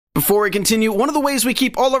Before we continue, one of the ways we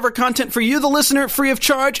keep all of our content for you, the listener, free of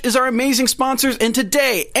charge is our amazing sponsors, and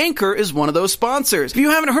today, Anchor is one of those sponsors. If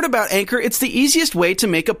you haven't heard about Anchor, it's the easiest way to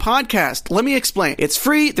make a podcast. Let me explain. It's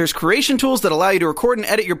free, there's creation tools that allow you to record and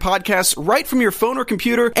edit your podcasts right from your phone or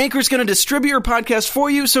computer. Anchor's going to distribute your podcast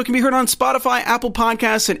for you so it can be heard on Spotify, Apple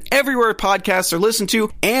Podcasts, and everywhere podcasts are listened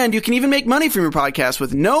to, and you can even make money from your podcast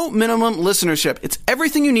with no minimum listenership. It's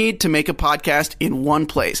everything you need to make a podcast in one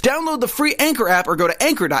place. Download the free Anchor app or go to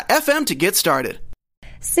anchor.fm to get started.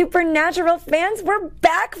 Supernatural fans, we're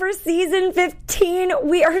back for season 15.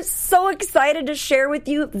 We are so excited to share with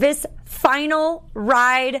you this final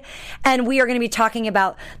ride, and we are going to be talking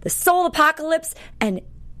about the Soul Apocalypse, and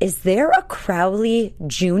is there a Crowley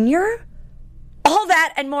Jr.? All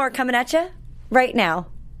that and more coming at you right now.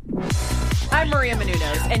 I'm Maria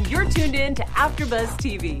Menounos, and you're tuned in to AfterBuzz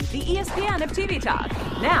TV, the ESPN of TV talk.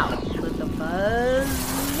 Now, let the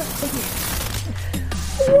buzz.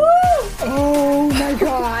 Woo! Oh my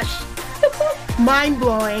gosh.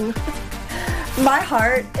 Mind-blowing. My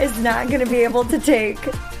heart is not going to be able to take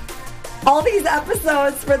all these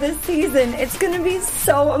episodes for this season. It's going to be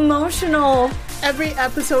so emotional. Every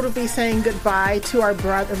episode will be saying goodbye to our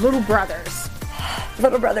little brothers.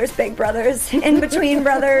 Little brothers, big brothers, in between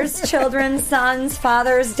brothers, children, sons,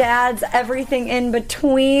 fathers, dads, everything in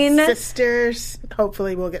between. Sisters.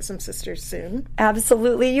 Hopefully we'll get some sisters soon.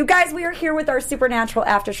 Absolutely. You guys, we are here with our Supernatural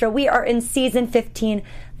After Show. We are in season 15,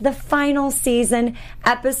 the final season,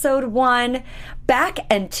 episode 1, Back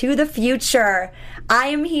and to the Future. I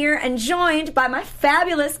am here and joined by my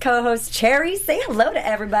fabulous co-host, Cherry. Say hello to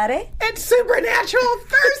everybody. It's Supernatural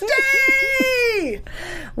Thursday!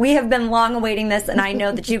 We have been long awaiting this, and I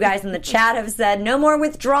know that you guys in the chat have said, no more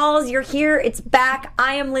withdrawals. You're here. It's back.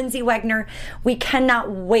 I am Lindsay Wegner. We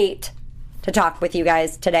cannot wait to talk with you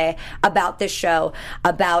guys today about this show,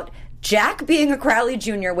 about Jack being a Crowley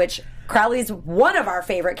Jr., which Crowley's one of our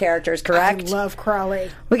favorite characters, correct? I love Crowley.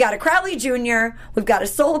 We got a Crowley Jr., we've got a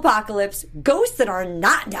Soul Apocalypse, ghosts that are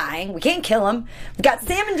not dying, we can't kill them. We've got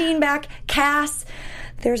Sam and Dean back, Cass,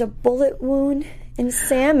 there's a bullet wound in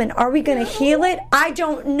Sam, and are we going to heal it? I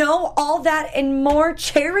don't know. All that and more.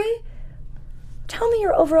 Cherry, tell me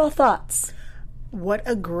your overall thoughts. What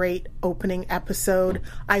a great opening episode.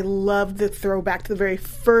 I love the throwback to the very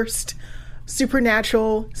first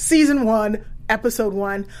Supernatural Season 1, Episode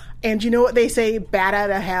 1. And you know what they say, bat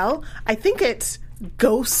out of hell? I think it's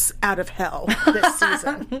ghosts out of hell this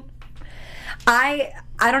season. I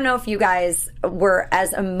don't know if you guys were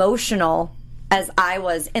as emotional as I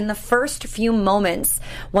was in the first few moments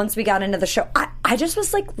once we got into the show. I just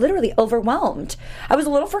was like literally overwhelmed. I was a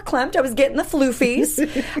little verklempt. I was getting the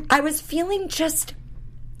floofies. I was feeling just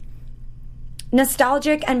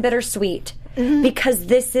nostalgic and bittersweet because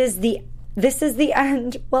this is the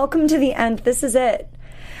end. Welcome to the end. This is it.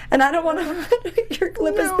 And I don't want to, your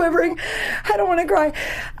lip is quivering. I don't want to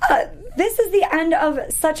cry. This is the end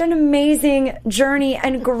of such an amazing journey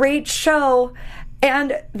and great show.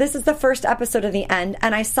 And this is the first episode of the end,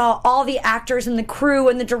 and I saw all the actors and the crew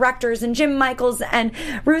and the directors and Jim Michaels and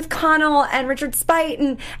Ruth Connell and Richard Speight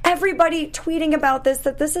and everybody tweeting about this,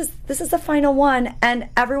 that this is the final one, and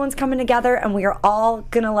everyone's coming together, and we are all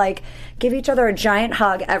gonna like give each other a giant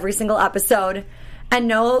hug every single episode and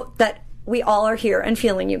know that we all are here and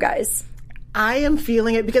feeling you guys. I am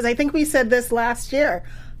feeling it because I think we said this last year.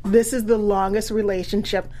 This is the longest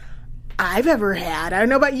relationship I've ever had. I don't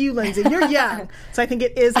know about you, Lindsay. You're young, so I think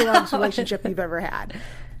it is the longest relationship you've ever had.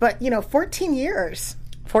 But, 14 years.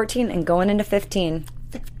 14 and going into 15.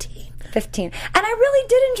 15. And I really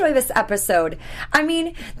did enjoy this episode. I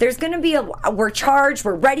mean, there's going to be we're charged,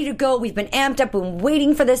 we're ready to go, we've been amped up, we've been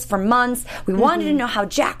waiting for this for months. We wanted to know how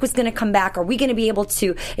Jack was going to come back. Are we going to be able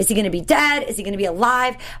to, is he going to be dead? Is he going to be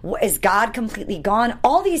alive? Is God completely gone?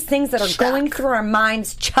 All these things that are going through our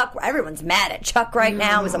minds. Chuck, everyone's mad at Chuck right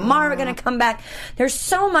now. Is Amara going to come back? There's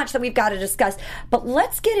so much that we've got to discuss. But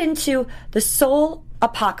let's get into the Soul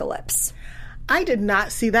Apocalypse. I did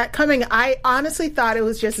not see that coming. I honestly thought it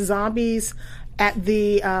was just zombies at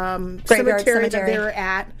the cemetery that they were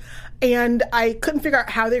at. And I couldn't figure out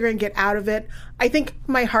how they were going to get out of it. I think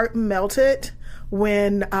my heart melted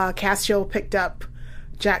when Castiel picked up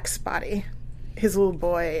Jack's body, his little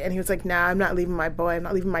boy. And he was like, nah, I'm not leaving my boy. I'm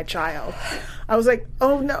not leaving my child. I was like,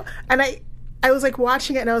 oh, no. And I was like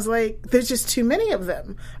watching it and I was like, there's just too many of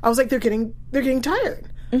them. I was like, they're getting tired.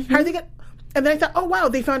 How are they going to... And then I thought, oh, wow,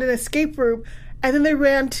 they found an escape route. And then they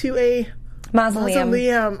ran to a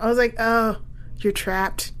mausoleum. I was like, oh, you're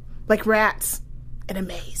trapped. Like rats in a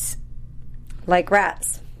maze. Like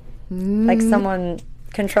rats. Like someone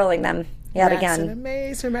controlling them yet rats again. in a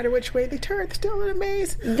maze. No matter which way they turn, they're still in a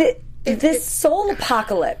maze. this soul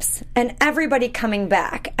apocalypse and everybody coming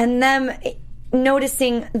back and them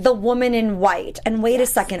noticing the woman in white. And wait a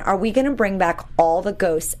second, are we going to bring back all the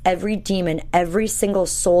ghosts, every demon, every single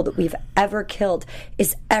soul that we've ever killed?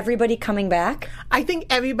 Is everybody coming back? I think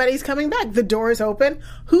everybody's coming back. The door is open.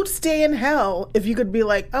 Who'd stay in hell if you could be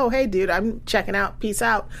like, oh, hey, dude, I'm checking out. Peace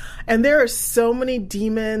out. And there are so many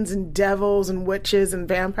demons and devils and witches and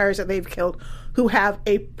vampires that they've killed who have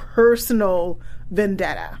a personal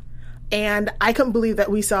vendetta. And I couldn't believe that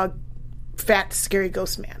we saw fat, scary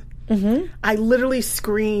ghost man. Mm-hmm. I literally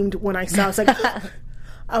screamed when I saw.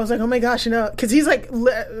 I was like, oh my gosh, because he's like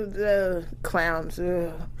clowns.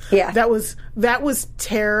 Ugh. Yeah, that was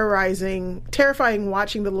terrifying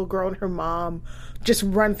watching the little girl and her mom just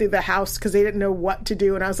run through the house because they didn't know what to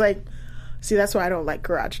do. And I was like, see, that's why I don't like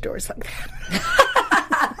garage doors like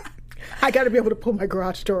that. I got to be able to pull my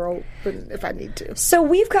garage door open if I need to. So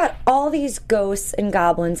we've got all these ghosts and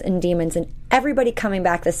goblins and demons and everybody coming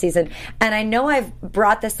back this season. And I know I've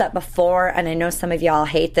brought this up before, and I know some of y'all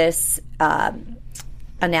hate this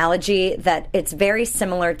analogy, that it's very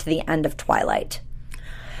similar to the end of Twilight.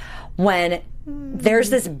 When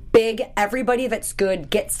there's this big, everybody that's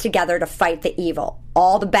good gets together to fight the evil.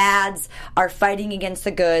 All the bads are fighting against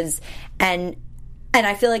the goods, and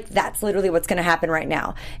I feel like that's literally what's going to happen right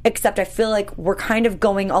now. Except I feel like we're kind of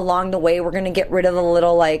going along the way. We're going to get rid of the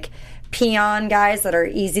little, like, peon guys that are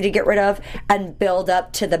easy to get rid of and build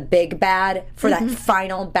up to the big bad for that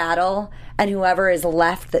final battle. And whoever is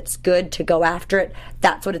left that's good to go after it,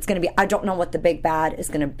 that's what it's going to be. I don't know what the big bad is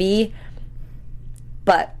going to be,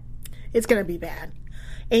 but it's going to be bad.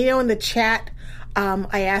 And, in the chat,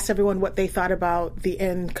 I asked everyone what they thought about the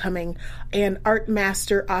end coming, and Art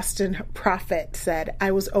Master Austin Prophet said,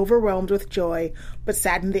 I was overwhelmed with joy, but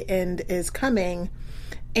saddened the end is coming.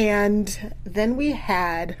 And then we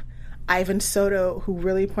had Ivan Soto, who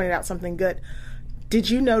really pointed out something good. Did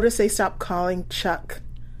you notice they stopped calling Chuck?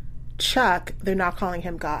 They're not calling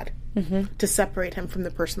him God, to separate him from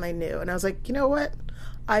the person they knew. And I was like, you know what,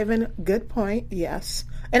 Ivan, good point, yes.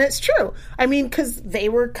 And it's true. I mean, because they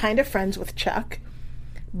were kind of friends with Chuck,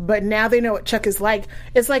 but now they know what Chuck is like.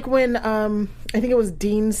 It's like when, I think it was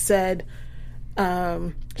Dean said,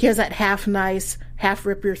 he has that half nice, half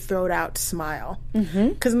rip your throat out smile.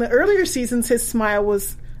 Because in the earlier seasons, his smile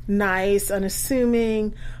was nice,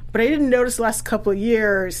 unassuming, but I didn't notice the last couple of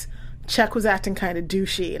years, Chuck was acting kind of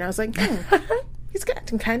douchey. And I was like, he's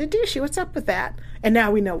acting kind of douchey. What's up with that? And now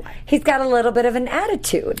we know why. He's got a little bit of an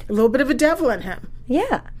attitude. A little bit of a devil in him.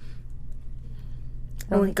 Yeah.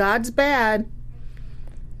 And when God's bad,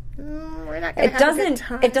 we're not going to have a good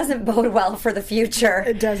time. It doesn't bode well for the future.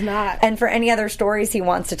 It does not. And for any other stories he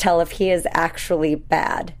wants to tell if he is actually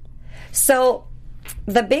bad. So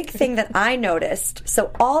the big thing that I noticed,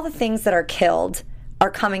 so all the things that are killed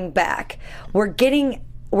are coming back. We're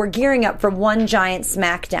gearing up for one giant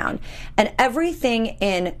smackdown. And everything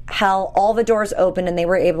in hell, all the doors opened and they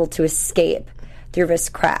were able to escape through this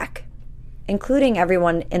crack, including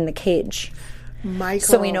everyone in the cage. Michael.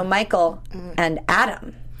 So we know Michael and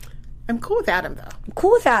Adam. I'm cool with Adam, though. I'm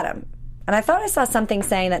cool with Adam. And I thought I saw something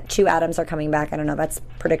saying that 2 Adams are coming back. I don't know. That's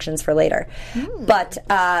predictions for later. But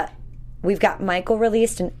we've got Michael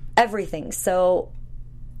released and everything. So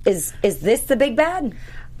is this the big bad?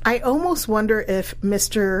 I almost wonder if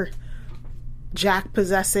Mr. Jack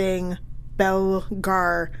possessing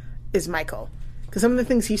Belgar is Michael. Because some of the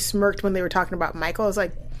things he smirked when they were talking about Michael, I was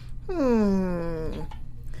like, I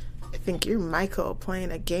think you're Michael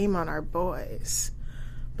playing a game on our boys.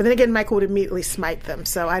 But then again, Michael would immediately smite them,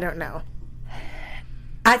 so I don't know.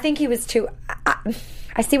 I think he was too...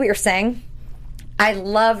 I see what you're saying. I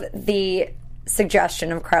love the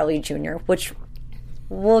suggestion of Crowley Jr., which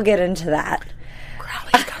we'll get into that.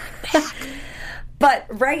 Crowley's coming back. But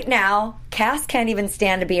right now, Cass can't even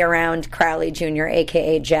stand to be around Crowley Jr.,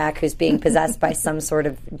 a.k.a. Jack, who's being possessed by some sort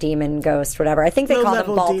of demon, ghost, whatever. I think they call him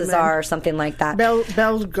Balthazar demon. Or something like that.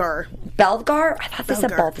 Belgar. Belgar? I thought they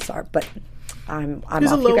said Balthazar, but I'm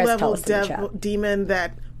He's off. A You guys tell us in the chat. Demon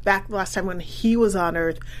that back last time when he was on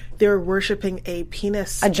Earth, they were worshiping a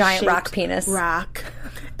penis. A giant rock penis.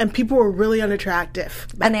 And people were really unattractive.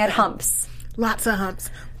 And they had humps. Lots of humps.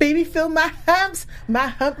 Baby, feel my humps. My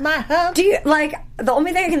hump, my hump. Do you, like, the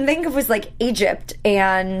only thing I can think of was, like, Egypt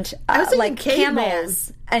and, like,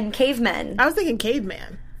 camels and cavemen. I was thinking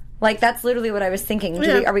caveman. Like, that's literally what I was thinking.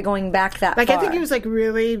 Are we going back that far? I think he was, like,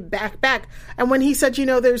 really back. And when he said,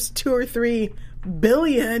 there's 2 or 3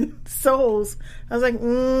 billion souls, I was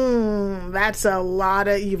like, that's a lot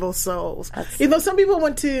of evil souls. Even though some people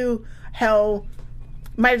went to hell,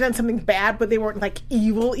 might have done something bad, but they weren't like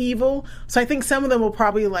evil. So I think some of them will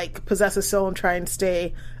probably like possess a soul and try and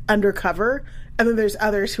stay undercover, and then there's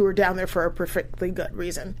others who are down there for a perfectly good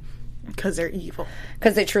reason, because they're evil.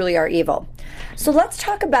 Because they truly are evil. So let's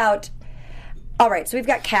talk about... All right, so we've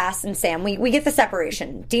got Cass and Sam. We get the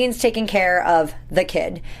separation. Dean's taking care of the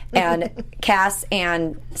kid, and Cass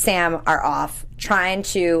and Sam are off trying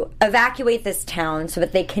to evacuate this town so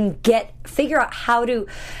that they can figure out how to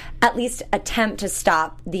at least attempt to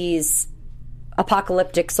stop these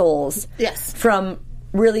apocalyptic souls from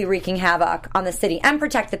really wreaking havoc on the city and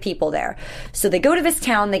protect the people there. So they go to this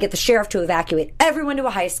town, they get the sheriff to evacuate everyone to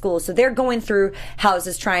a high school, so they're going through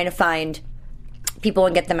houses trying to find people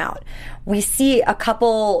and get them out. We see a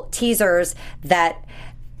couple teasers that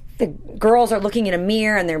the girls are looking in a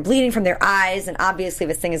mirror and they're bleeding from their eyes, and obviously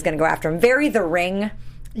this thing is going to go after them. Very The Ring.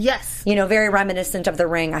 Yes. You know, very reminiscent of The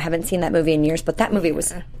Ring. I haven't seen that movie in years, but that movie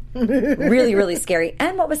was really, really scary.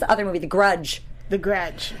 And what was the other movie? The Grudge. The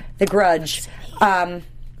Grudge. The Grudge.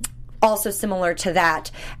 Also similar to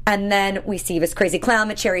that. And then we see this crazy clown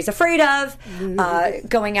that Cherry's afraid of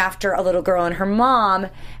going after a little girl and her mom.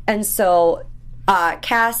 And so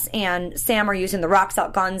Cass and Sam are using the rock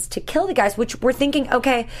salt guns to kill the guys, which we're thinking,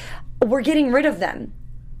 okay, we're getting rid of them.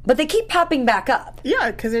 But they keep popping back up.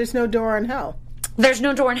 Yeah, because there's no door in hell. There's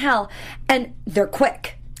no door in hell. And they're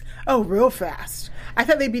quick. Oh, real fast. I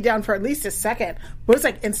thought they'd be down for at least a second, but it was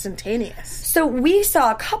like instantaneous. So we saw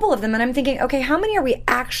a couple of them, and I'm thinking, okay, how many are we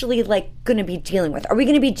actually like going to be dealing with? Are we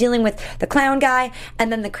going to be dealing with the clown guy and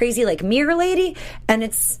then the crazy like mirror lady? And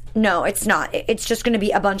it's not. It's just going to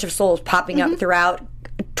be a bunch of souls popping up throughout,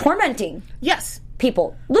 tormenting. Yes.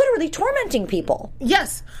 People. Literally tormenting people.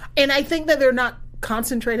 Yes. And I think that they're not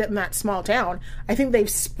concentrated in that small town. I think they've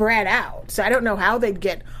spread out. So I don't know how they'd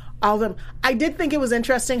get all of them. I did think it was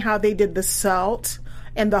interesting how they did the salt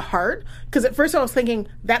and the heart, because at first I was thinking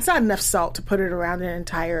that's not enough salt to put it around an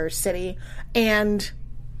entire city, and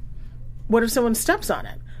what if someone steps on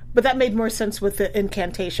it? But that made more sense with the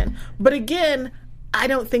incantation. But again, I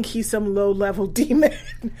don't think he's some low-level demon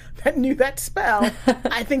that knew that spell.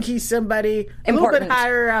 I think he's somebody a little bit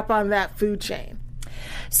higher up on that food chain.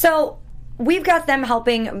 So we've got them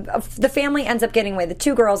helping. The family ends up getting away. The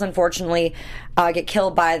two girls, unfortunately, get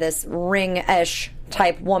killed by this ring-ish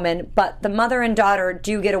type woman, but the mother and daughter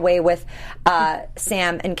do get away with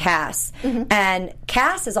Sam and Cass. Mm-hmm. And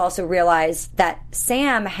Cass has also realized that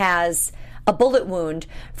Sam has a bullet wound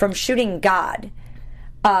from shooting God.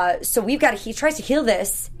 So he tries to heal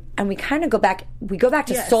this, and we kind of go back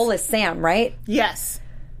to Soulless Sam, right? Yes.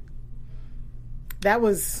 That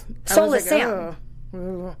was... Soulless Sam.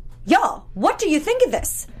 Y'all, what do you think of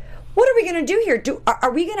this? What are we going to do here?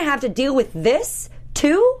 Are we going to have to deal with this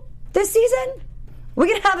too this season? We're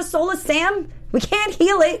going to have a Soulless Sam? We can't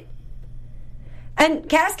heal it. And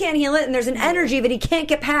Cass can't heal it, and there's an energy that he can't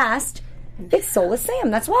get past. It's Soulless Sam,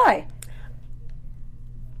 that's why.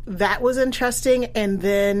 That was interesting. And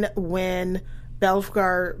then when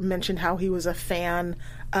Belfgar mentioned how he was a fan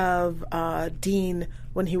of Dean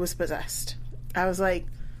when he was possessed, I was like,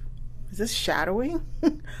 is this shadowing?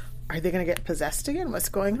 Are they going to get possessed again? What's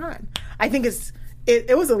going on? I think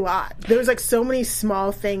it was a lot. There was like so many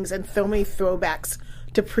small things and so many throwbacks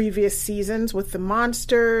to previous seasons with the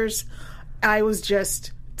monsters. I was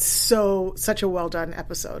just such a well done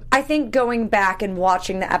episode. I think going back and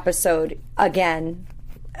watching the episode again,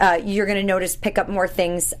 you're going to pick up more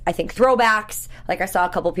things. I think throwbacks, like I saw a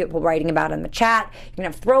couple people writing about in the chat. You're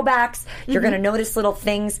going to have throwbacks. Mm-hmm. You're going to notice little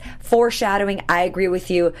things. Foreshadowing. I agree with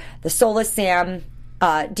you. The Soulless Sam,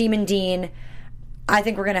 Demon Dean. I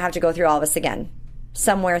think we're going to have to go through all of this again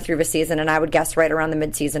somewhere through the season, and I would guess right around the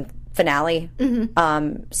mid-season finale.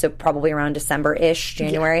 Mm-hmm. So probably around December-ish,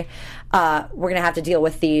 January. Yeah. We're going to have to deal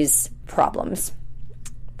with these problems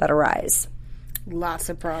that arise. Lots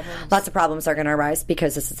of problems. Lots of problems are going to arise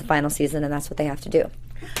because this is the final season, and that's what they have to do.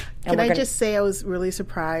 Can I just say I was really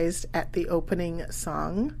surprised at the opening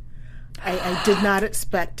song. I did not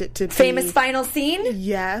expect it to be... Famous final scene?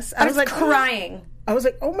 Yes. I was like crying. I was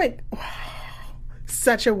like, oh my...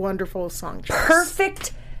 Such a wonderful song choice.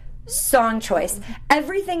 Perfect song choice.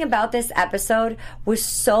 Everything about this episode was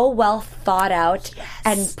so well thought out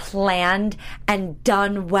and planned and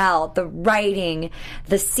done well. The writing,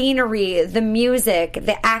 the scenery, the music,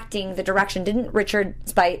 the acting, the direction. Didn't Richard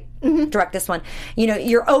Speight direct this one? You know,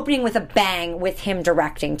 you're opening with a bang with him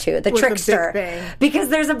directing too. The trickster. Because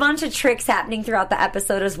there's a bunch of tricks happening throughout the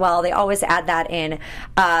episode as well. They always add that in.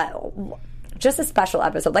 Just a special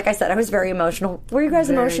episode. Like I said, I was very emotional. Were you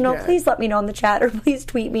guys emotional? Good. Please let me know in the chat, or please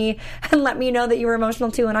tweet me and let me know that you were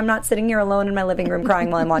emotional too, and I'm not sitting here alone in my living room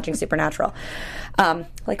crying while I'm watching Supernatural.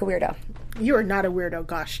 Like a weirdo. You are not a weirdo,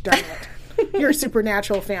 gosh darn it. You're a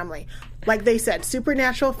Supernatural family. Like they said,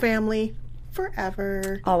 Supernatural family,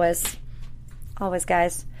 forever. Always. Always,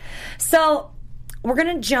 guys. So we're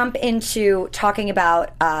going to jump into talking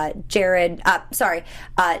about Dean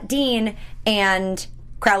and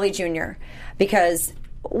Crowley Jr. because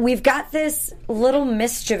we've got this little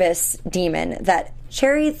mischievous demon that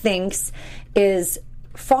Cherry thinks is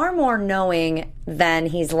far more knowing than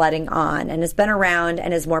he's letting on, and has been around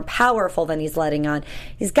and is more powerful than he's letting on.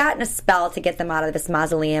 He's gotten a spell to get them out of this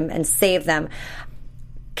mausoleum and save them.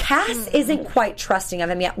 Cass isn't quite trusting of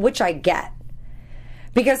him yet, which I get.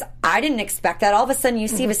 Because I didn't expect that. All of a sudden you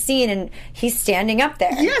see the scene and he's standing up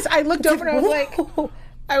there. Yes, I looked over and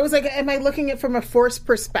I was like, am I looking at it from a forced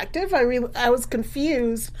perspective? I was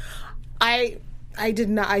confused. I'm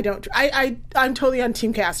totally on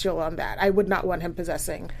Team Castiel on that. I would not want him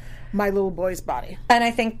possessing my little boy's body. And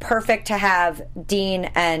I think perfect to have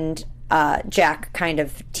Dean and Jack kind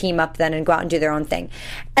of team up then and go out and do their own thing.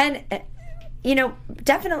 And,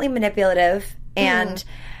 definitely manipulative. And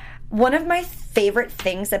one of my favorite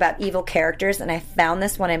things about evil characters, and I found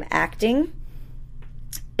this when I'm acting,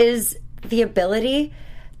 is the ability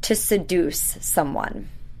to seduce someone.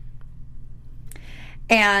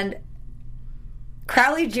 And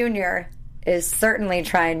Crowley Jr. is certainly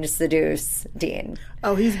trying to seduce Dean.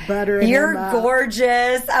 Oh, he's buttering You're him up.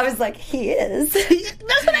 Gorgeous. I was like, he is.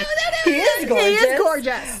 That's what I was He is gorgeous. He is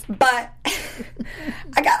gorgeous. But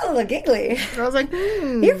I got a little giggly. I was like,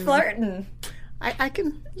 You're flirting. I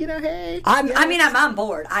can, hey. I'm on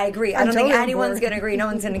board. I agree. I don't think totally anyone's going to agree. No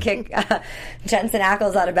one's going to kick Jensen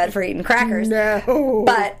Ackles out of bed for eating crackers. No.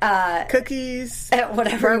 But cookies,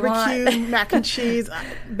 whatever barbecue, you want. mac and cheese.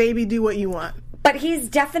 Baby, do what you want. But he's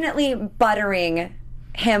definitely buttering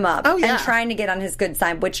him up and trying to get on his good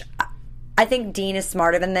side, which I think Dean is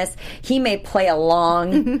smarter than this. He may play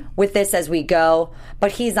along with this as we go,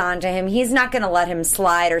 but he's on to him. He's not going to let him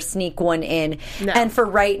slide or sneak one in. No. And for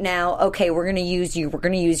right now, okay, we're going to use you. We're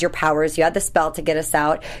going to use your powers. You had the spell to get us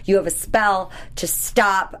out. You have a spell to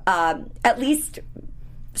stop, at least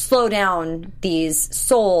slow down these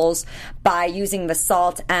souls by using the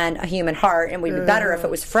salt and a human heart, and we'd be better if it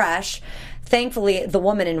was fresh. Thankfully, the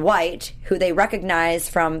woman in white, who they recognize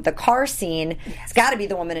from the car scene, it's got to be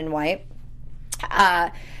the woman in white.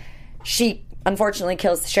 She unfortunately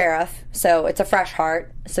kills the sheriff, so it's a fresh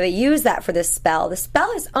heart. So they use that for this spell. The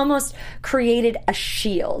spell has almost created a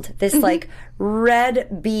shield, this like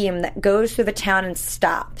red beam that goes through the town and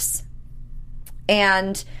stops.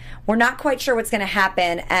 And we're not quite sure what's going to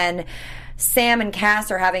happen, and Sam and Cass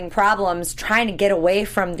are having problems trying to get away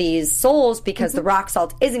from these souls because the rock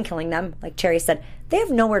salt isn't killing them. Like Cherry said, they have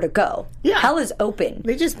nowhere to go. Yeah. Hell is open.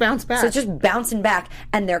 They just bounce back. So it's just bouncing back,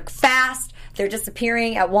 and they're fast. They're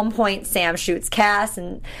disappearing. At one point, Sam shoots Cass,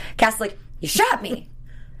 and Cass is like, you shot me.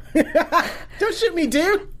 Don't shoot me,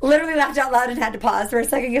 dude. Literally laughed out loud and had to pause for a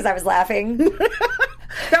second because I was laughing.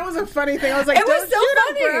 That was a funny thing. I was like, it was so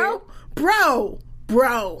funny. Him, bro.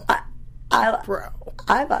 Bro.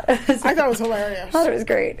 I thought it was hilarious. I thought it was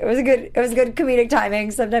great. It was good comedic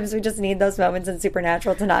timing. Sometimes we just need those moments in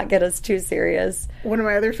Supernatural to not get us too serious. One of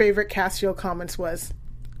my other favorite Castiel comments was,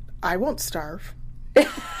 I won't starve.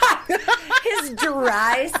 His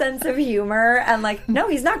dry sense of humor and like, no,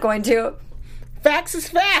 he's not going to. Facts is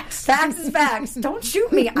facts. Facts is facts. Don't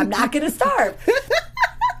shoot me. I'm not going to starve.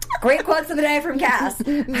 Great quotes of the day from Cass.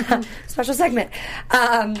 Special segment.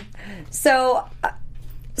 So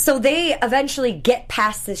they eventually get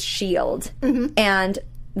past this shield, and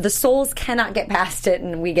the souls cannot get past it,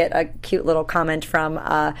 and we get a cute little comment from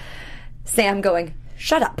Sam going,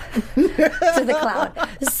 shut up, to the clown.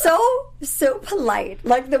 So polite.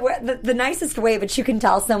 Like the nicest way, but you can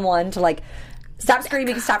tell someone to like, stop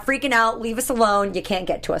screaming, stop freaking out, leave us alone, you can't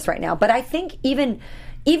get to us right now. But I think even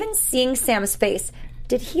seeing Sam's face,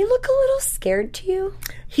 did he look a little scared to you?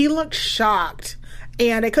 He looked shocked.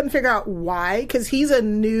 And I couldn't figure out why, because he's a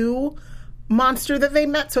new monster that they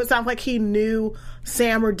met, so it's not like he knew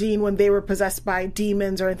Sam or Dean when they were possessed by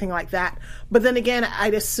demons or anything like that. But then again,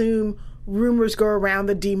 I'd assume rumors go around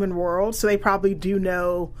the demon world, so they probably do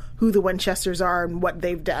know who the Winchesters are and what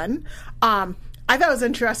they've done. I thought it was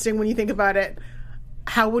interesting when you think about it,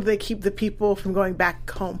 how would they keep the people from going back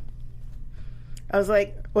home? I was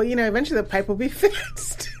like, well, eventually the pipe will be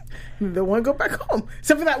fixed. They'll want to go back home.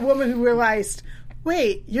 Except for that woman who realized,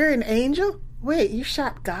 wait, you're an angel? Wait, you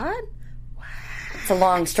shot God? Wow. It's a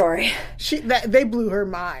long story. They blew her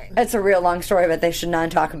mind. It's a real long story, but they should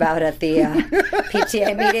not talk about at the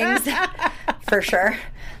PTA meetings, for sure.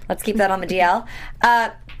 Let's keep that on the DL.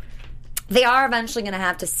 They are eventually going to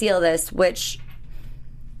have to seal this, which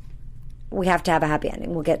we have to have a happy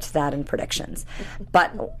ending. We'll get to that in predictions.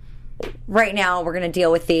 But right now we're going to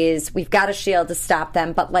deal with these. We've got a shield to stop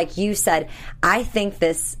them. But like you said, I think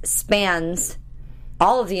this spans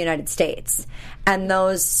all of the United States. And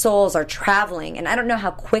those souls are traveling. And I don't know how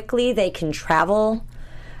quickly they can travel.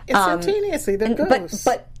 Instantaneously, they're ghosts.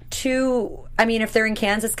 But if they're in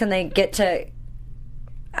Kansas, can they get to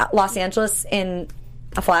Los Angeles in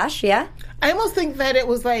a flash? Yeah? I almost think that it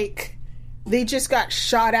was like they just got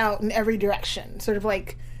shot out in every direction. Sort of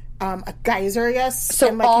like a geyser, I guess. So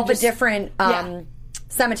like all the different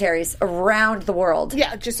cemeteries around the world.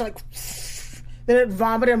 Yeah, just like... Then it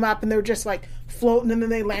vomited them up and they're just like floating and then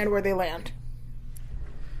they land where they land.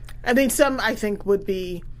 I mean, some, I think, would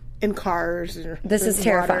be in cars. This is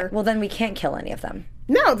terrifying. Well, then we can't kill any of them.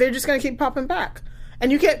 No, they're just going to keep popping back.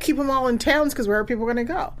 And you can't keep them all in towns because where are people going to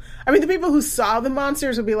go? I mean, the people who saw the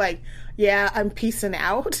monsters will be like, yeah, I'm peacing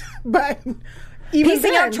out. But even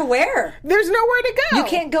peacing out to where? There's nowhere to go. You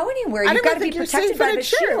can't go anywhere. You've got to be protected by the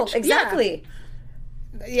shield. Exactly.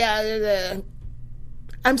 Yeah.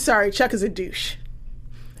 I'm sorry, Chuck is a douche.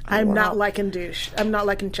 I'm not liking douche. I'm not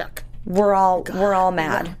liking Chuck. We're all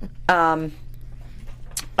mad.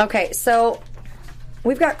 Okay, so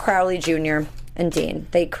we've got Crowley Jr. and Dean.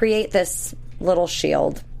 They create this little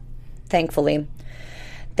shield, thankfully.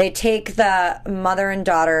 They take the mother and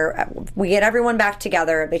daughter. We get everyone back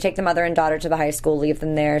together. They take the mother and daughter to the high school, leave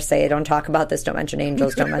them there, say, don't talk about this, don't mention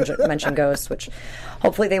angels, don't mention ghosts, which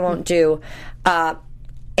hopefully they won't do.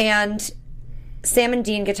 And Sam and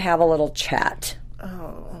Dean get to have a little chat.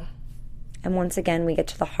 Oh. And once again, we get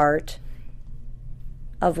to the heart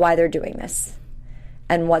of why they're doing this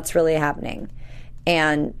and what's really happening.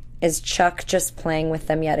 And is Chuck just playing with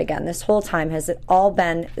them yet again? This whole time, has it all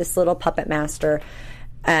been this little puppet master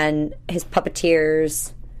and his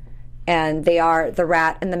puppeteers, and they are the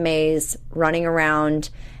rat and the maze running around,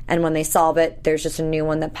 and when they solve it, there's just a new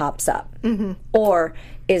one that pops up? Mm-hmm. Or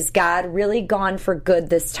is God really gone for good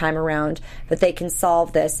this time around, that they can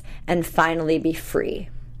solve this and finally be free?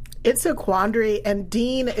 It's a quandary, and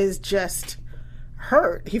Dean is just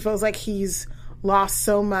hurt. He feels like he's lost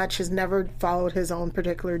so much, has never followed his own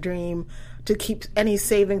particular dream to keep, and he's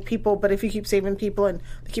saving people, but if you keep saving people and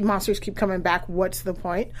the monsters keep coming back, what's the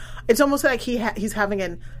point? It's almost like he's having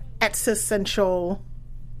an existential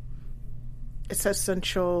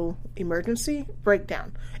emergency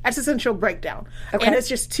breakdown. Existential breakdown. Okay. And it's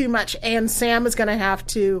just too much. And Sam is going to have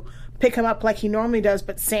to pick him up like he normally does,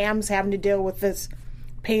 but Sam's having to deal with this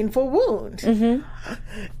painful wound.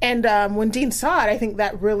 Mm-hmm. And when Dean saw it, I think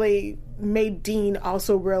that really made Dean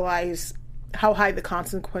also realize how high the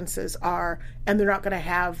consequences are, and they're not going to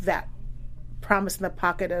have that promise in the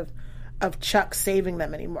pocket of Chuck saving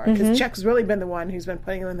them anymore, because Chuck's really been the one who's been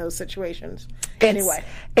putting them in those situations. Anyway,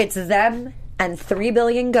 it's them and 3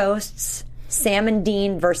 billion ghosts, Sam and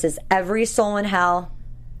Dean versus every soul in hell.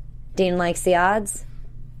 Dean likes the odds.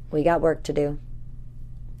 We got work to do.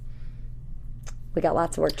 We got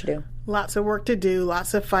lots of work to do. Lots of work to do,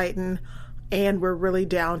 lots of fighting, and we're really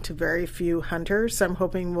down to very few hunters. So I'm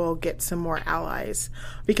hoping we'll get some more allies,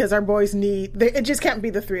 because our boys it just can't be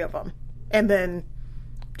the 3 of them. And then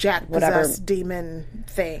Jack possessed demon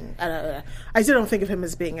thing. I still don't think of him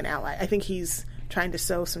as being an ally. I think he's trying to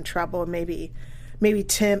sow some trouble and maybe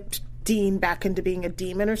tempt Dean back into being a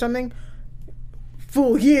demon or something.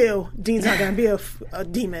 Fool you. Dean's not going to be a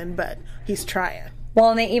demon, but he's trying. Well,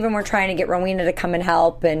 and they even were trying to get Rowena to come and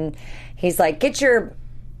help, and he's like, get your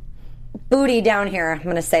booty down here. I'm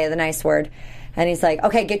going to say the nice word. And he's like,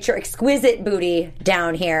 okay, get your exquisite booty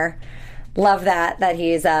down here. Love that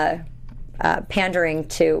he's pandering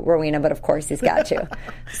to Rowena, but of course he's got to.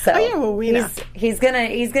 So Rowena. He's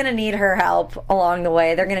gonna need her help along the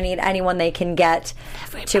way. They're gonna need anyone they can get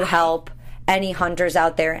to help. Any hunters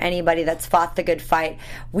out there, anybody that's fought the good fight.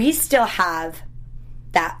 We still have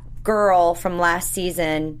that girl from last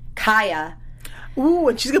season, Kaya. Ooh,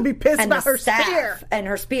 and she's going to be pissed about her spear. And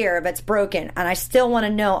her spear that's broken. And I still want to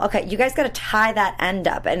know, okay, you guys got to tie that end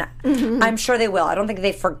up. And I'm sure they will. I don't think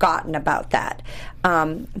they've forgotten about that.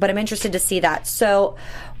 But I'm interested to see that. So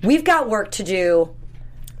we've got work to do.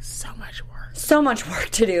 So much work. So much work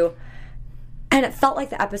to do. And it felt like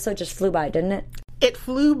the episode just flew by, didn't it? It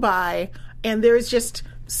flew by. And there's just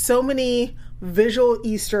so many visual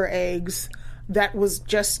Easter eggs that was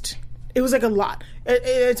just... It was like a lot.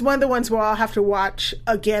 It's one of the ones where I'll have to watch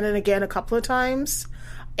again and again a couple of times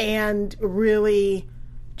and really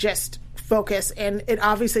just focus. And it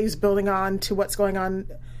obviously is building on to what's going on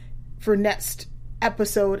for next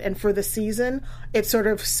episode and for the season. It's sort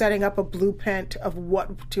of setting up a blueprint of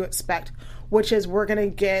what to expect, which is we're going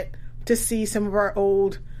to get to see some of our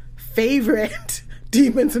old favorite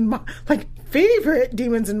demons and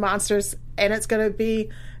monsters, and it's going to be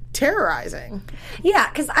terrorizing. Yeah,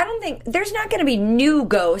 because I don't think there's not going to be new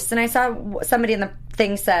ghosts. And I saw somebody in the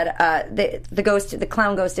thing said the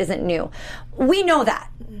clown ghost isn't new. We know that.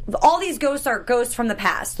 All these ghosts are ghosts from the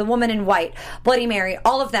past. The Woman in White, Bloody Mary,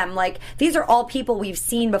 all of them. Like, these are all people we've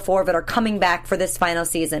seen before but are coming back for this final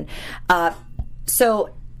season.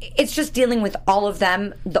 So it's just dealing with all of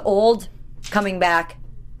them. The old coming back.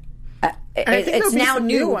 It's now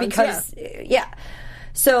new ones, because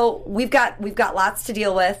So we've got lots to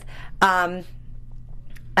deal with, and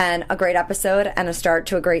a great episode and a start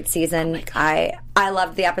to a great season. I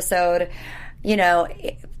loved the episode. You know,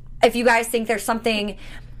 if you guys think there's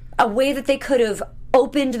a way that they could have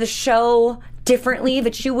opened the show differently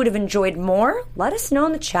that you would have enjoyed more, let us know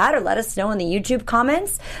in the chat or let us know in the YouTube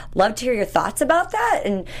comments. Love to hear your thoughts about that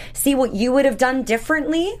and see what you would have done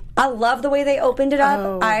differently. I love the way they opened it up.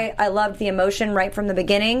 Oh. I loved the emotion right from the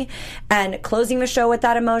beginning, and closing the show with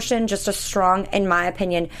that emotion. Just a strong, in my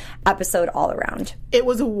opinion, episode all around. It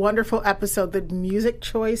was a wonderful episode. The music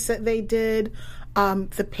choice that they did,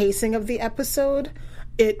 the pacing of the episode,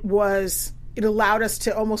 it allowed us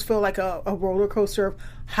to almost feel like a roller coaster of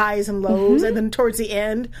highs and lows. And then towards the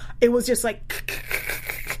end, it was just like,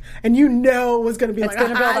 and it was going to be like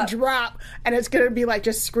a high drop, and it's going to be like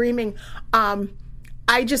just screaming. I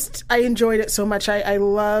enjoyed it so much. I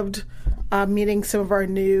loved meeting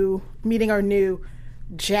our new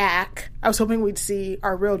Jack. I was hoping we'd see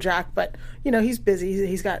our real Jack, but he's busy.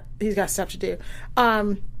 He's got stuff to do.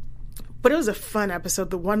 But it was a fun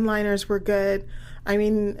episode. The one-liners were good. I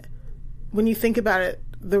mean, when you think about it,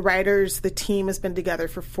 the team has been together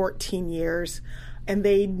for 14 years, and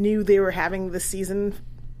they knew they were having the season.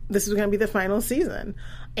 This was going to be the final season,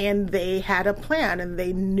 and they had a plan, and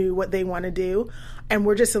they knew what they want to do, and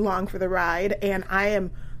we're just along for the ride. And I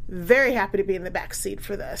am very happy to be in the back seat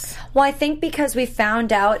for this. Well, I think because we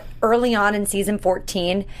found out early on in season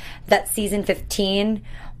 14 that season 15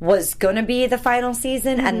 was going to be the final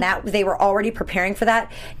season, and that they were already preparing for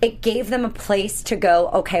that. It gave them a place to go,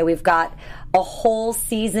 okay, we've got a whole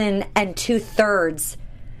season and 2/3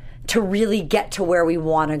 to really get to where we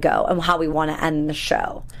want to go and how we want to end the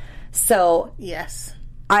show. So yes,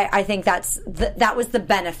 I think that was the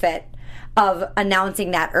benefit of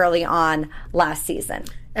announcing that early on last season.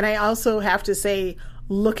 And I also have to say,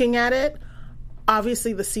 looking at it,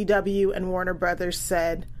 obviously the CW and Warner Brothers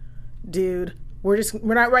said, dude, we're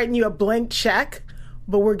not writing you a blank check,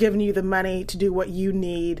 but we're giving you the money to do what you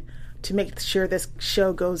need to make sure this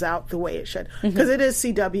show goes out the way it should. Because it is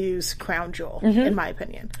CW's crown jewel, in my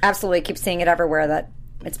opinion. Absolutely. Keep seeing it everywhere that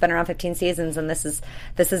it's been around 15 seasons, and this is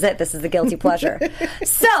it. This is the guilty pleasure.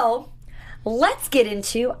 So let's get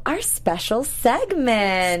into our special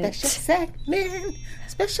segment.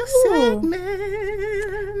 Special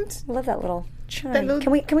segment. I love that little chime.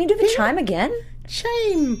 Can we do the chime again?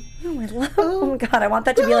 Chime. Oh my God, I want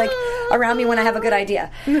that to be like around me when I have a good idea.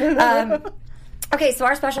 Okay, so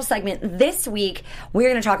our special segment this week, we're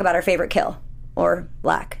going to talk about our favorite kill, or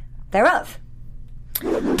lack thereof.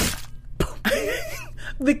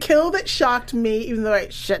 The kill that shocked me, even though I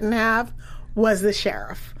shouldn't have, was the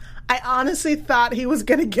sheriff. I honestly thought he was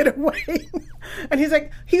going to get away. And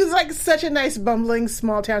he was like such a nice, bumbling,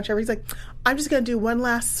 small town sheriff. He's like, I'm just going to do one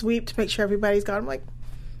last sweep to make sure everybody's gone. I'm like,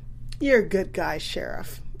 you're a good guy,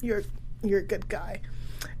 sheriff. You're a good guy.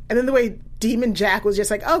 And then the way Demon Jack was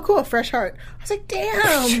just like, oh, cool, fresh heart. I was like,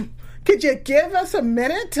 damn, could you give us a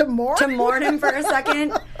minute to mourn? To mourn him for a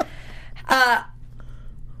second?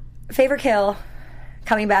 Favorite kill,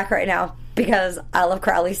 coming back right now, because I love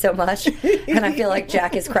Crowley so much, and I feel like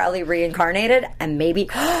Jack is Crowley reincarnated, and maybe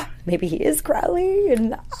he is Crowley,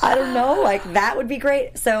 and I don't know, like, that would be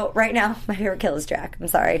great. So right now, my favorite kill is Jack. I'm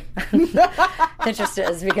sorry. It just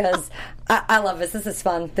is, because I love this. This is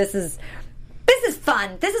fun. This is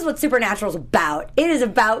fun. This is what Supernatural is about. It is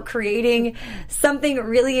about creating something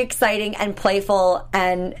really exciting and playful,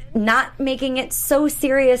 and not making it so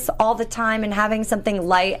serious all the time, and having something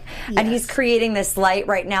light. Yes. And he's creating this light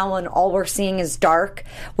right now when all we're seeing is dark,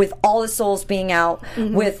 with all the souls being out,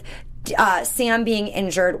 with Sam being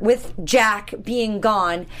injured, with Jack being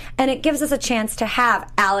gone, and it gives us a chance to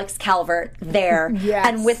have Alex Calvert there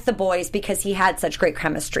and with the boys, because he had such great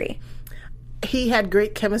chemistry. He had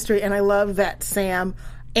great chemistry, and I love that Sam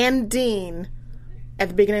and Dean, at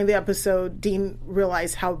the beginning of the episode, Dean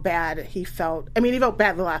realized how bad he felt. I mean, he felt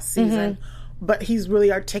bad the last season, but he's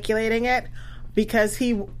really articulating it, because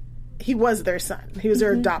he was their son. He was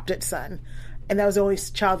their adopted son, and that was the only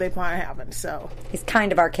child they planned on having. So he's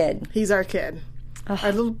kind of our kid. He's our kid.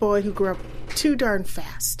 Our little boy who grew up too darn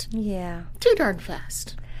fast. Yeah. Too darn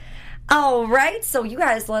fast. All right, so you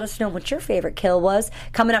guys let us know what your favorite kill was.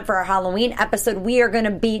 Coming up for our Halloween episode, we are going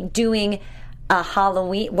to be doing a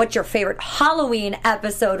Halloween, what your favorite Halloween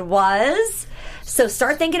episode was. So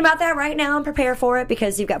start thinking about that right now and prepare for it,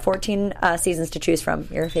 because you've got 14 seasons to choose from.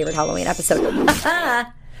 Your favorite Halloween episode.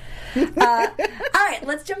 All right,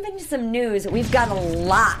 let's jump into some news. We've got a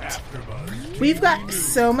lot. We've got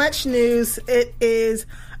so much news. It is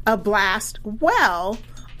a blast. Well,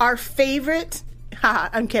 our favorite...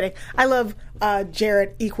 I'm kidding. I love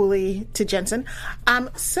Jared equally to Jensen.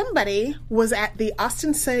 Somebody was at the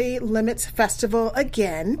Austin City Limits Festival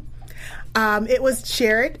again. It was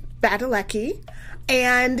Jared Padalecki.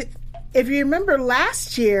 And if you remember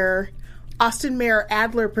last year, Austin Mayor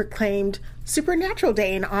Adler proclaimed Supernatural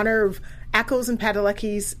Day in honor of Ackles and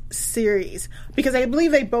Padalecki's series, because I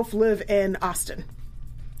believe they both live in Austin.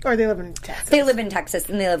 Or they live in Texas. They live in Texas,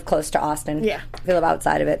 and they live close to Austin. Yeah. They live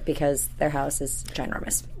outside of it because their house is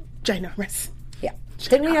ginormous. Ginormous. Yeah.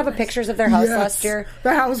 Didn't we have pictures of their house last year?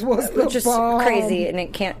 The house was the Which is bomb. crazy, and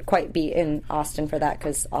it can't quite be in Austin for that,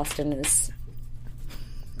 because Austin is,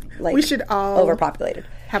 like, we should all overpopulated.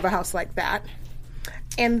 Have a house like that.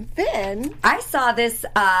 And then I saw this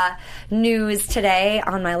news today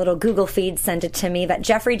on my little Google feed, sent it to me, that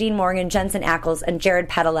Jeffrey Dean Morgan, Jensen Ackles, and Jared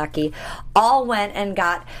Padalecki all went and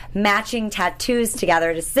got matching tattoos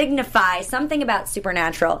together to signify something about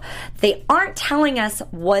Supernatural. They aren't telling us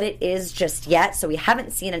what it is just yet, so we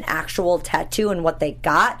haven't seen an actual tattoo and what they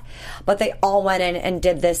got, but they all went in and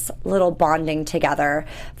did this little bonding together.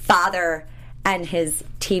 Father and his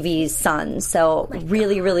TV son. So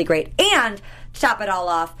really, really great. And to top it all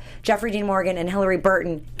off, Jeffrey Dean Morgan and Hillary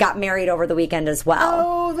Burton got married over the weekend as well.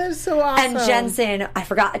 Oh, that's so awesome. And Jensen, I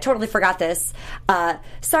totally forgot this.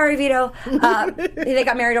 Sorry, Vito. They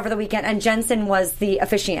got married over the weekend, and Jensen was the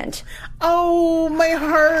officiant. Oh, my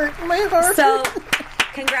heart. So,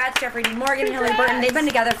 congrats, Jeffrey Dean Morgan and Hillary Burton. They've been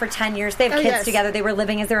together for 10 years. They have kids together. They were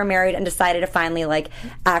living as they were married and decided to finally,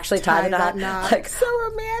 actually tie the knot. So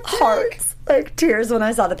romantic. Hearts. Tears when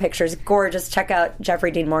I saw the pictures. Gorgeous. Check out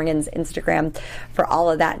Jeffrey Dean Morgan's Instagram for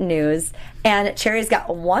all of that news. And Cherry's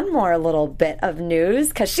got one more little bit of news,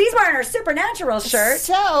 because she's wearing her Supernatural shirt.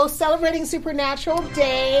 So, celebrating Supernatural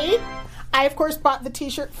Day, I, of course, bought the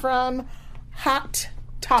t-shirt from Hot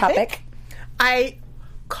Topic. I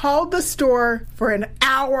called the store for an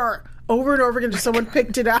hour over and over again until someone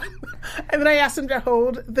picked it up. And then I asked them to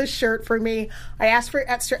hold the shirt for me. I asked for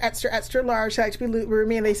extra large, so I could be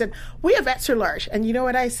roomy, and they said, we have extra large. And you know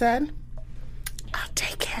what I said? I'll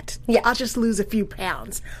take it. Yeah. I'll just lose a few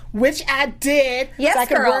pounds. Which I did. Yes, so I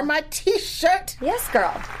could girl. wear my t-shirt. Yes,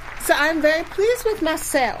 girl. So I'm very pleased with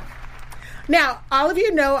myself. Now, all of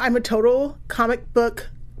you know I'm a total comic book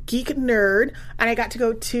geek nerd, and I got to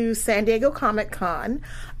go to San Diego Comic-Con,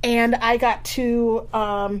 and I got to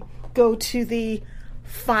go to the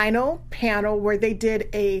final panel where they did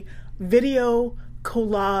a video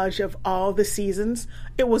collage of all the seasons.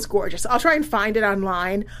 It was gorgeous. I'll try and find it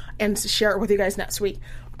online and share it with you guys next week.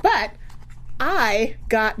 But I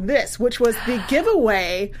got this, which was the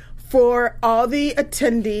giveaway for all the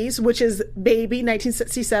attendees, which is Baby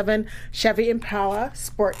 1967 Chevy Impala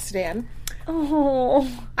sports sedan. Oh.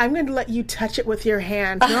 I'm going to let you touch it with your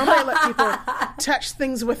hand. Normally I let people touch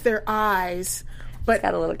things with their eyes, but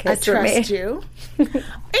got a little kiss I for me. trust you.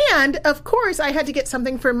 And, of course, I had to get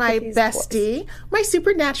something for my bestie, my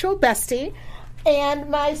Supernatural bestie, and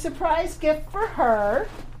my surprise gift for her.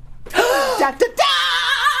 Da, da, da!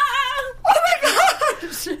 Oh my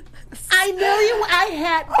gosh! I know you. I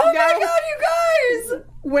had. Oh my god, you guys!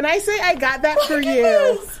 When I say I got that for you,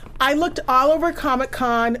 this. I looked all over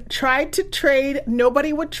Comic-Con, tried to trade.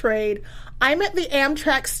 Nobody would trade. I'm at the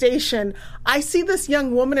Amtrak station. I see this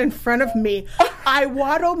young woman in front of me. I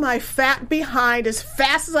waddle my fat behind as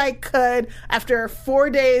fast as I could after 4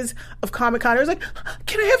 days of Comic-Con. I was like,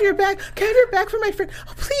 can I have your bag? Can I have your bag for my friend?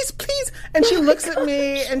 Oh, please, please. And she looks at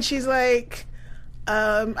me and she's like,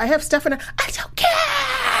 I have stuff in it. I don't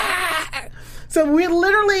care. So we're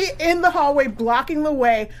literally in the hallway blocking the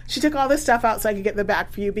way. She took all this stuff out so I could get the bag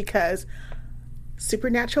for you because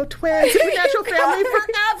Supernatural twins, Supernatural family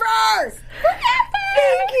forever!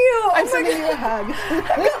 Thank you! I'm sending you a hug.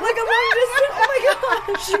 Oh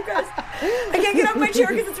my gosh, you guys. I can't get off my chair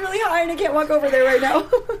because it's really high and I can't walk over there right now.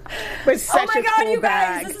 But such oh my a god, cool you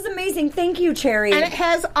bag. guys, this is amazing. Thank you, Cherry. And it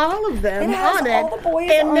has all of them It has on it. all the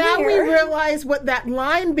boys and on now here. we realize what that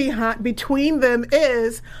line between them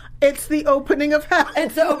is. It's the opening of hell.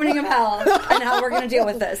 It's the opening of hell and how we're going to deal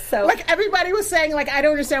with this. So, like everybody was saying, like I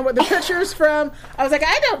don't understand what the picture's from. I was like,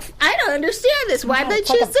 I don't understand this. Why'd they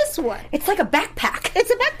choose this one? It's like a backpack.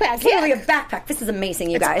 It's a backpack. It's literally a backpack. This is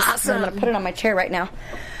amazing, you guys. awesome. I'm going to put it on my chair right now.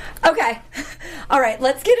 Okay. All right,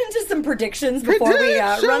 let's get into some predictions before we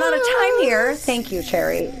run out of time here. Thank you,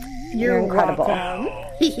 Cherry. You're incredible.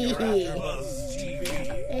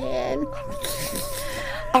 And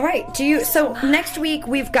all right, so next week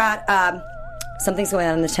we've got something's going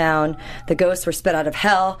on in the town. The ghosts were spit out of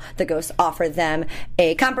hell. The ghosts offer them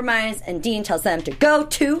a compromise, and Dean tells them to go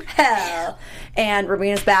to hell. And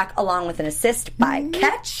Rowena's back along with an assist by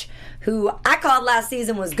Ketch, who I called last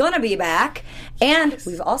season was going to be back. And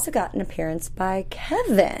we've also got an appearance by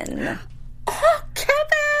Kevin. Oh, Kevin!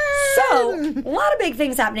 So, a lot of big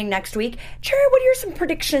things happening next week. Cherry, what are some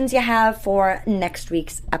predictions you have for next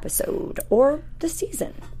week's episode or the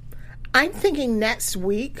season? I'm thinking next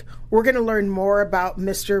week we're going to learn more about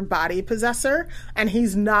Mr. Body Possessor, and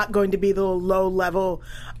he's not going to be the low-level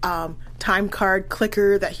time card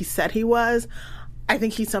clicker that he said he was. I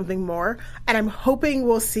think he's something more, and I'm hoping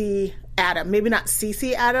we'll see Adam. Maybe not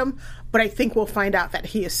CC Adam, but I think we'll find out that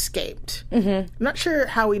he escaped. Mm-hmm. I'm not sure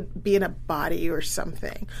how he'd be in a body or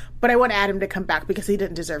something, but I want Adam to come back because he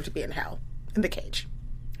didn't deserve to be in hell, in the cage.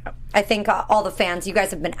 I think all the fans, you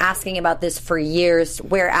guys have been asking about this for years,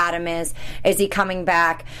 where Adam is. Is he coming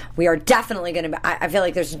back? We are definitely going to, I feel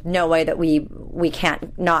like there's no way that we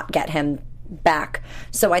can't not get him back.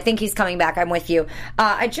 So I think he's coming back. I'm with you.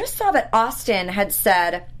 I just saw that Austin had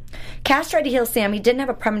said, Cass tried to heal Sam. He didn't have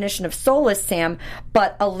a premonition of soulless Sam,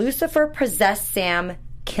 but a Lucifer possessed Sam,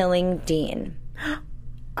 killing Dean.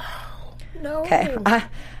 Oh, no. Okay.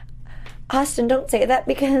 Austin, don't say that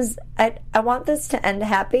because I want this to end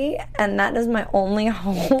happy, and that is my only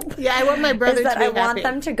hope. Yeah, I want my brother to be happy. I want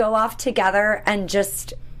them to go off together and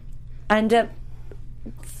just end up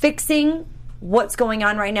fixing what's going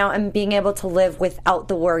on right now and being able to live without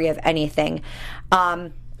the worry of anything. I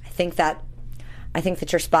think that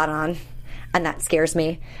you're spot on, and that scares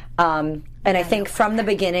me. And I think from the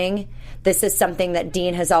beginning, this is something that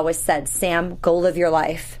Dean has always said: Sam, go live your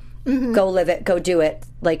life. Mm-hmm. Go live it. Go do it.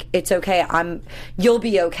 Like, it's okay. You'll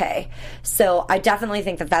be okay. So I definitely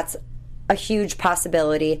think that that's a huge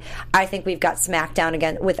possibility. I think we've got SmackDown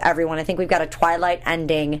again with everyone. I think we've got a Twilight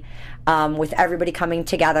ending with everybody coming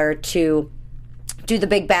together to do the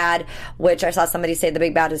big bad, which I saw somebody say the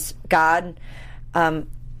big bad is God.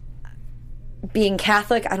 Being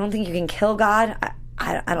Catholic, I don't think you can kill God.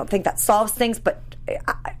 I don't think that solves things, but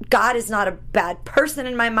God is not a bad person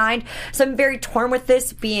in my mind. So I'm very torn with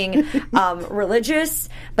this, being religious,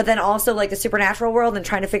 but then also like the supernatural world and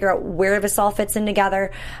trying to figure out where this all fits in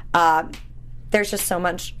together. There's just so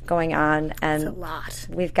much going on, and it's a lot.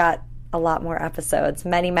 We've got a lot more episodes,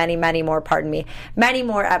 many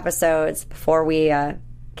more episodes before we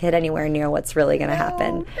get anywhere near what's really going to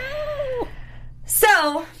happen. No.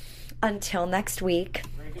 So until next week,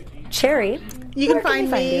 Cherry, you can find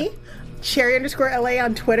me, Cherry_LA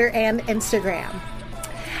on Twitter and Instagram.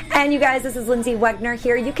 And you guys, this is Lindsay Wegner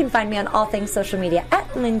here. You can find me on all things social media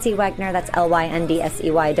at Lindsay Wegner. That's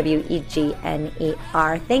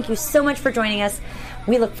LYNDSEYWEGNER. Thank you so much for joining us.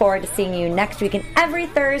 We look forward to seeing you next week and every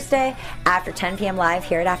Thursday after 10 p.m. live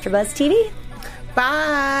here at AfterBuzz TV.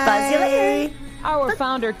 Bye. Buzz you later. Our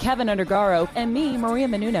founder, Kevin Undergaro, and me, Maria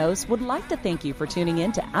Menounos, would like to thank you for tuning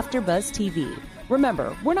in to AfterBuzz TV.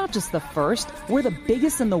 Remember, we're not just the first, we're the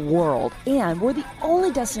biggest in the world, and we're the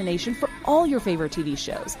only destination for all your favorite TV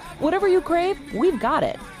shows. Whatever you crave, we've got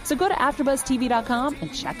it. So go to AfterBuzzTV.com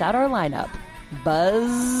and check out our lineup.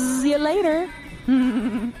 Buzz you later.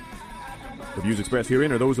 The views expressed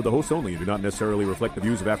herein are those of the hosts only and do not necessarily reflect the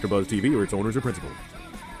views of AfterBuzz TV or its owners or principals.